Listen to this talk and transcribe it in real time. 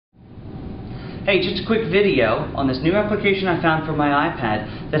Hey, just a quick video on this new application I found for my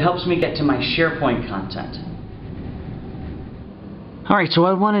iPad that helps me get to my SharePoint content. Alright, so what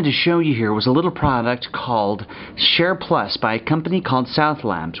I wanted to show you here was a little product called SharePlus by a company called South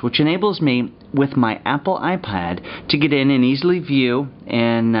Labs, which enables me with my Apple iPad to get in and easily view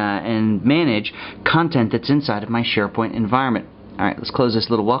and manage content that's inside of my SharePoint environment. Alright, let's close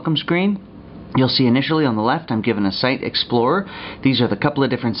this little welcome screen. You'll see initially on the left I'm given a Site Explorer. These are the couple of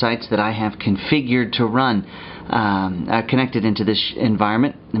different sites that I have configured to run connected into this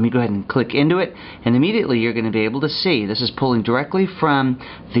environment. Let me go ahead and click into it, and immediately you're going to be able to see this is pulling directly from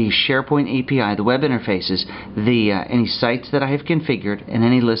the SharePoint API, the web interfaces, any sites that I have configured and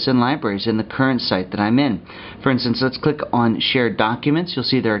any lists and libraries in the current site that I'm in. For instance, let's click on Shared Documents. You'll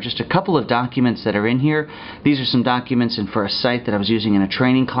see there are just a couple of documents that are in here. These are some documents for a site that I was using in a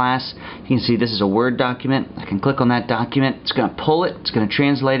training class. You can see this is a Word document. I can click on that document. It's going to pull it, it's going to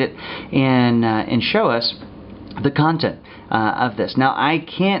translate it, and show us the content of this. Now, I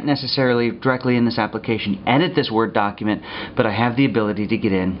can't necessarily directly in this application edit this Word document, but I have the ability to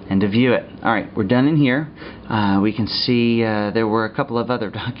get in and to view it. Alright, we're done in here. We can see there were a couple of other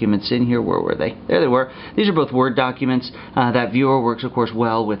documents in here. Where were they? There they were. These are both Word documents. That viewer works, of course,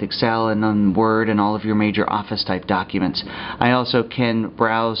 well with Excel and on Word and all of your major Office type documents. I also can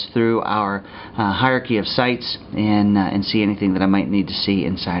browse through our hierarchy of sites and see anything that I might need to see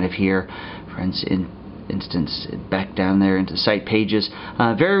inside of here. For instance, back down there into site pages.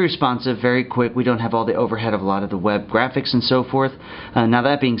 Very responsive, very quick. We don't have all the overhead of a lot of the web graphics and so forth. Now,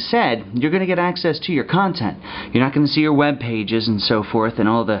 that being said, you're going to get access to your content. You're not going to see your web pages and so forth and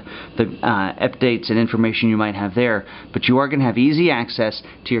all the updates and information you might have there, but you are going to have easy access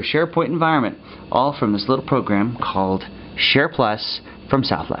to your SharePoint environment, all from this little program called SharePlus from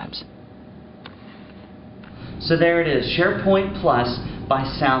South Labs. So there it is, SharePoint Plus by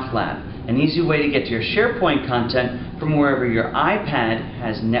South Lab. An easy way to get to your SharePoint content from wherever your iPad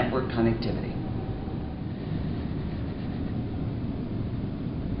has network connectivity.